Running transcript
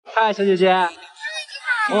嗨，小姐姐。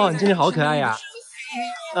哦，你今天好可爱呀。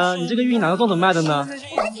你这个芋泥奶酪粽怎么卖的呢？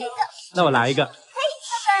那我来一个。嘿，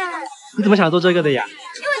老板。你怎么想做这个的呀？因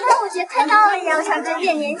为端午节快到了呀，我想整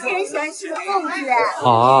点年轻人喜欢吃的粽子。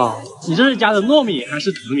哦，你这是加的糯米还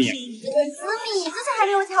是紫米？紫米，这是还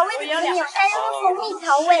没有调味的紫米，我还用蜂蜜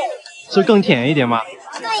调味。是更甜一点吗？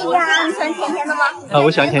对呀，你喜欢甜甜的吗？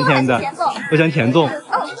我喜欢甜甜的。我喜欢甜粽。哦，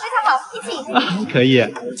非常好，一起。可以。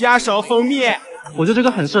加勺蜂蜜。我觉得这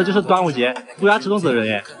个很适合就是端午节不要吃粽子的人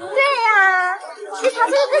耶。对呀，其实它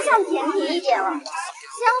这个更像甜品一点了。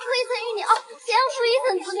先要铺一层芋泥，哦，先要铺一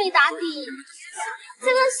层紫米打底。这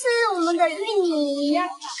个是我们的芋泥。哇，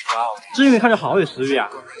这芋泥看着好有食欲啊。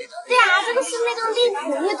对啊，这个是那个荔浦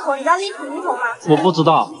芋头，你知道荔浦芋头吗？我不知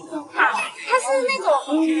道。它是那种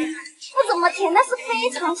不怎么甜，但是非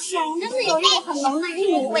常香，就是有一种很浓的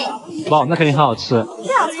芋泥味。哇，那肯定很好吃。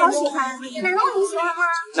对啊，超喜欢。奶酪你喜欢吗？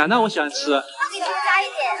奶酪我喜欢吃。那给多加一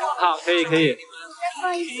点。好，可以可以。再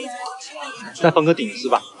放一些。再封个顶是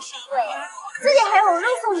吧？对。这里还有肉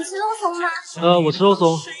松，你吃肉松吗？我吃肉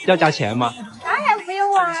松，要加钱吗？当然不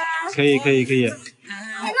用啊。可以可以可以。哎，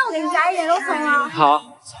那我给你加一点肉松啊。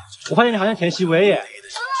好。我发现你好像甜西薇耶。好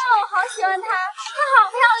喜欢它，它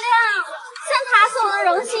好漂亮，像它是我的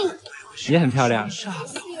荣幸。也很漂亮。谢谢。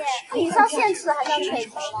你是要现吃还是要腿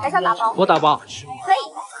吃？还是要打包？我打包。可以。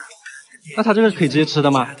那它这个可以直接吃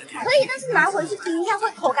的吗？可以，但是拿回去冰一下会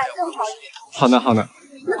口感更好一点。好的好的。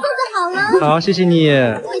那粽子好了。好，谢谢你。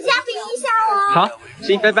回家冰一下哦。好，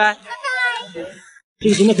行，拜拜。拜拜。这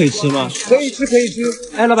个真的可以吃吗？可以吃，可以吃。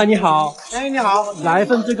哎，老板你好。哎，你好。来一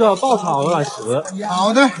份这个爆炒鹅卵石。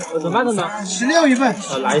好的。怎么卖的呢？16一份。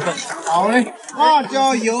来一份。好嘞。辣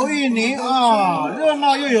椒油芋泥啊，热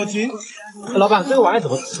闹又有情。老板，这个玩意怎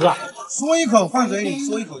么吃啊？说一口放嘴里，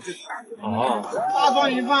说一口就。哦。大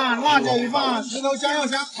蒜一半，辣椒一半，石头香又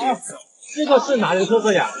香啊。这个是哪里的特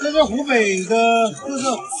色呀？这是湖北的特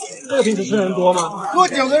色。这个平时吃人多吗？喝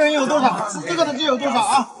酒的人有多少，吃这个的就有多少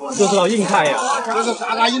啊。这是道硬菜呀。这个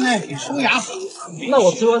嘎嘎硬的，松牙。那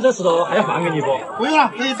我吃完这石头还要还给你不？不用了，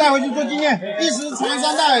可以带回去做纪念。一时长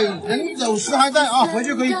三代，人走时还在啊，回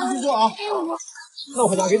去可以继续做啊。那我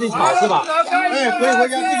回家给自己炒是吧？哎，可以回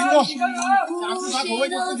家自己做，想吃啥口味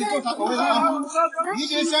就自己做啥口味的啊。迷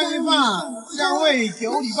迭香一半，香味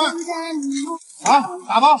9里半。好，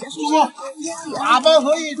打包，叔叔，打包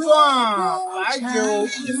可以装，白酒一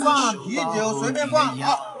放，啤酒随便放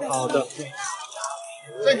啊。好的。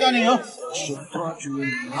再加点油。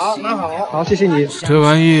好，拿好。好，谢谢你。这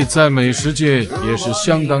玩意在美食界也是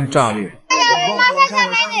相当炸裂。麻烦小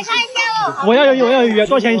美女看一下哦。我要有鱼，我要有鱼，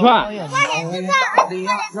多少钱一串5块钱10串。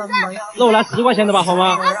那我来10块钱的吧，好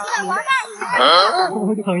吗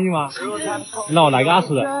？20的，同意吗？那我来个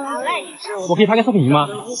20的。好嘞。我可以拍个视频吗？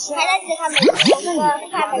还在这看美食，这个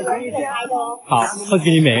看美食可以拍的哦。好，我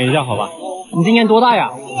给你美颜一下，好吧？你今年多大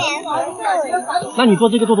呀？今年24。那你做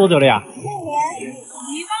这个做多久了呀？4年。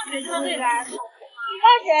一放学就得来。放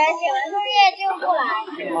学写完作业就过来。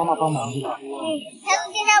妈妈帮忙是吧？下次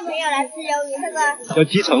介绍朋友来吃鱿鱼，这个有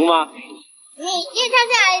提成吗？你介绍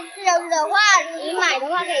下来吃鱿鱼的话，你买的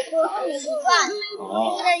话可以多送你1串，是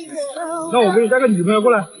这意思。那我给你带个女朋友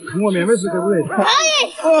过来，请我免费吃，可不可以？可以。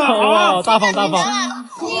哦，大方大方。女的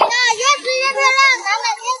越吃越漂亮，男的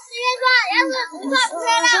越吃越帅。要是不帅不漂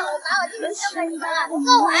亮，我把我弟弟送给你们了，不够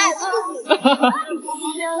我还有弟弟。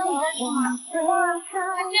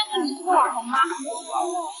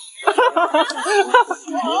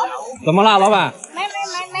怎么啦，老板？没什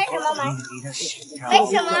么没什么。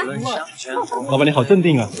老板你好镇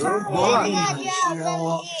定啊。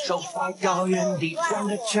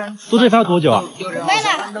做这饭要多久啊？准备了，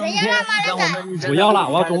谁要辣吗？亮仔？不要了，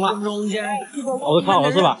我要中了。我都烤好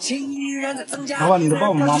了是吧？老板，你的爸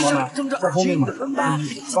爸妈妈呢？在后面吗？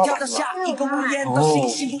哦，就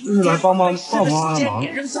是来帮帮爸爸妈妈的忙。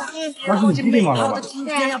那是你弟弟吗，老板？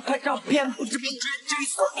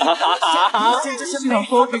哈哈哈哈！经常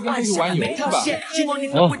说可以跟弟弟玩游戏吧？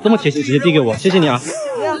哦，这么贴心，直接递给我，谢谢你啊。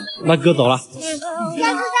那哥走了。下次再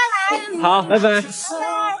来。好，拜拜。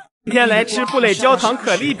今天来吃布蕾焦糖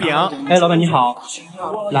可丽饼。哎，老板你好，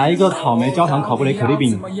来一个草莓焦糖烤布蕾可丽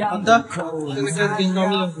饼。好的，这个是冰糕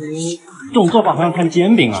面糊。这种做法好像看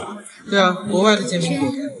煎饼啊。对啊，国外的煎饼果。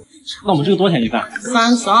那我们这个多少钱一份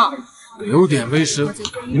？32。有点卫生。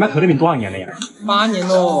你卖可丽饼多少年了呀？8年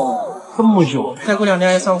喽。这么久？再过2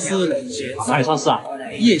年还上市了。哪里上市啊？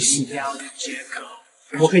夜市。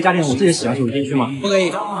我可以加点我自己喜欢的东西进去吗？不可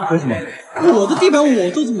以。为什么？我的地盘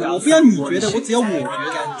我做主，我不要你觉得，我只要我觉得。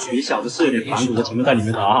你小子是有点反骨的成分在里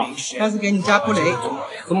面的啊！但是给你加布蕾。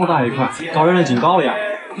这么大一块，高热量警告了呀！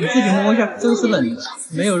你自己摸一下，这个是冷的，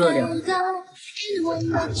没有热量。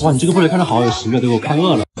哇，你这个部队看着好有食欲，都给我看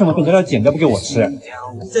饿了。这么多，你要剪掉不给我吃？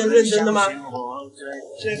真认真的吗？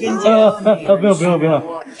不用，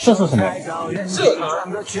这是什么？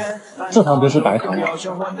这糖不是白糖吗？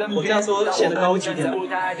我这样说显得高级点。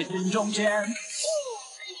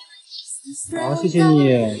好，谢谢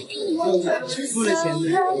你。付了钱的。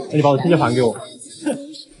那你把我钱还给我。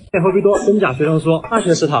店后必多，真假学生说，大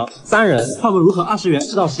学食堂3人，泡沫如何20元，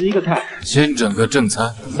吃到11个菜。先整个正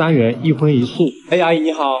餐，3元1荤1素。哎，阿姨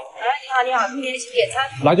你好。你好，今天请点餐。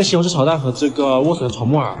来个西红柿炒蛋和这个莴笋炒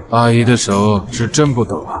木耳。阿姨的手是真不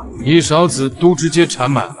抖啊，一勺子都直接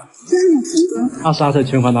缠满了。22岁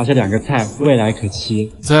全款拿下2个菜，未来可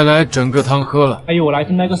期。再来整个汤喝了。哎呦，我来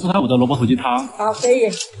那个4块5的萝卜土鸡汤。好，可以。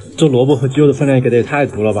这萝卜和鸡肉的分量给的也太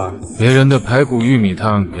足了吧？别人的排骨玉米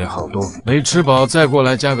汤也好多，没吃饱再过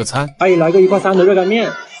来加个餐。阿姨来个1块3的热干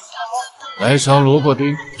面。来勺萝卜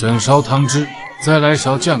丁，整勺汤汁，再来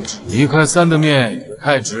勺酱汁。1块3的面也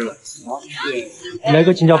太值了。来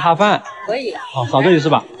个青椒扒饭。可以。好，扫这里是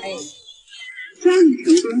吧？可以。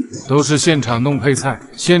都是现场弄配菜，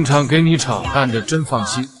现场给你炒，看着真放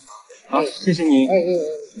心。好，谢谢您。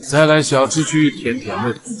再来小吃区甜甜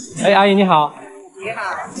的。哎，阿姨你好。你好。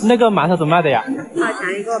那个馒头怎么卖的呀？2钱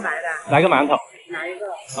1个白的。来个馒头。哪一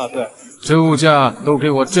个？啊，对。这物价都给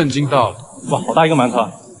我震惊到了。哇，好大一个馒头。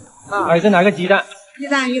阿姨再拿个鸡蛋。鸡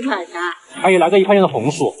蛋1块钱。阿姨来个1块钱的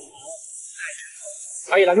红薯。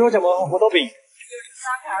阿姨来个肉夹馍和豆饼。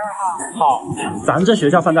好，咱这学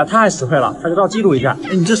校饭菜太实惠了，拍个照记录一下。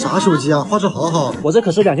哎，你这啥手机啊？画质好好。我这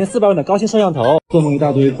可是2400万的高清摄像头，做梦一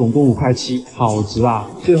大堆，总共5块7，好值啊！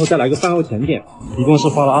最后再来个饭后甜点，一共是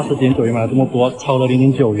花了20.9元买了这么多，超了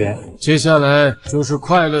0.9元。接下来就是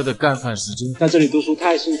快乐的干饭时间，在这里读书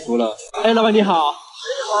太幸福了。哎，老板你好。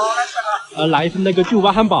来一份那个巨无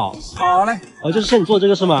霸汉堡。好嘞。就是像你做的这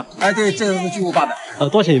个是吗？哎，对，这个是巨无霸的。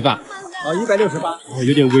多少钱一份？168。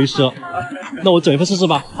有点微奢。那我整一份试试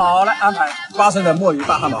吧。好嘞，安排8升的墨鱼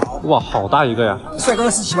大汉堡。哇，好大一个呀！帅哥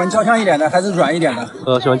是喜欢焦香一点的还是软一点的？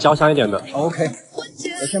喜欢焦香一点的。OK，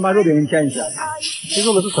 我先把肉饼给你煎一下。这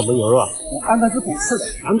用的是什么牛肉啊？我安排是骨刺的。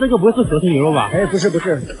咱们这个不会是合成牛肉吧？哎，不是，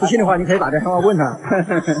不信的话你可以打电话问他。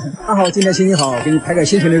阿豪今天心情好，给你拍点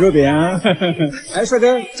心情的肉饼。哎，帅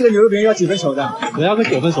哥，这个牛肉饼要几分熟的？我要个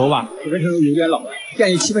9分熟吧。9分熟有点老了，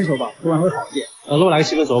建议7分熟吧，口感会好一点。那我来个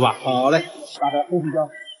7分熟吧。好嘞，打开黑胡椒。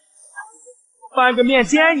翻个面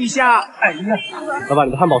煎一下。哎呀，老板，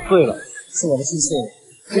你的汉堡碎了。是我的心碎了。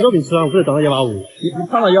这肉饼吃完我不得长到185？你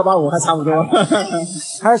胖到185还差不多。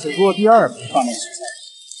开始做第2步，放的蔬菜，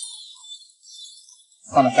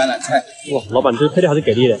放的橄榄菜。哇，老板，你这配料还是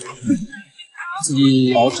给力的。自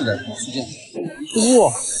己熬制的蔬酱。哇，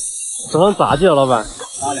整上炸鸡了，老板。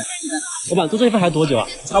打2个鸡蛋。老板，做这一份还多久啊？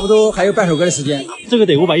差不多还有半首歌的时间。这个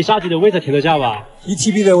得510G的胃才填得下吧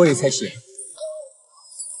？1TB 的胃才行。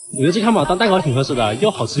我觉得这汉堡当蛋糕挺合适的，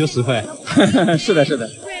又好吃又实惠。是的，是的。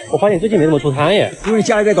我发现最近没怎么出摊耶，因为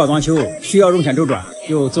家里在搞装修，需要用钱周转，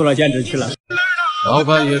就做了兼职去了。老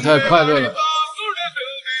板也太快乐了。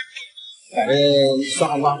摆个双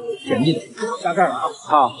黄瓜，甜腻的，加盖儿啊。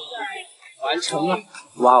好，完成了。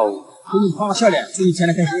哇哦，给你放个笑脸，祝你天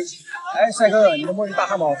天开心。哎，帅哥，你的墨鱼大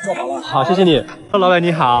汉堡做好了。好，谢谢你。老板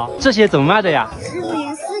你好，这些怎么卖的呀15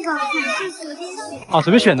元4个，看是随便选。哦，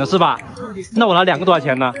随便选的是吧？那我拿2个多少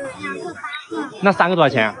钱呢？那3个多少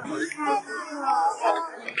钱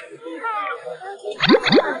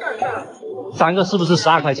？3个是不是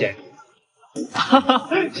12块钱？哈哈，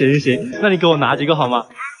行，那你给我拿几个好吗？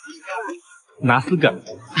拿4个。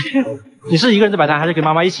你是一个人在摆摊，还是跟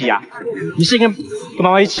妈妈一起呀？你是跟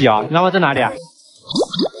妈妈一起啊？你妈妈在哪里啊？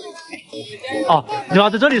哦，你妈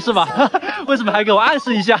在这里是吧？为什么还给我暗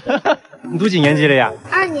示一下？你读几年级了呀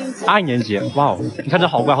？2年级。2年级，哇哦，你看这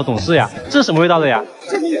好乖，好懂事呀。这是什么味道的呀？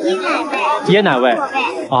这个椰奶味。椰奶味。果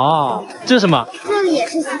味。哦，这是什么？这个也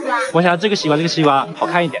是西瓜。我想要这个西瓜，这个西瓜好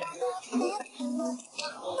看一点。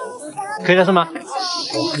可以了是吗？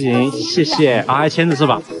行，谢谢。啊，还签字是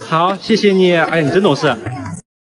吧？好，谢谢你。哎呀，你真懂事。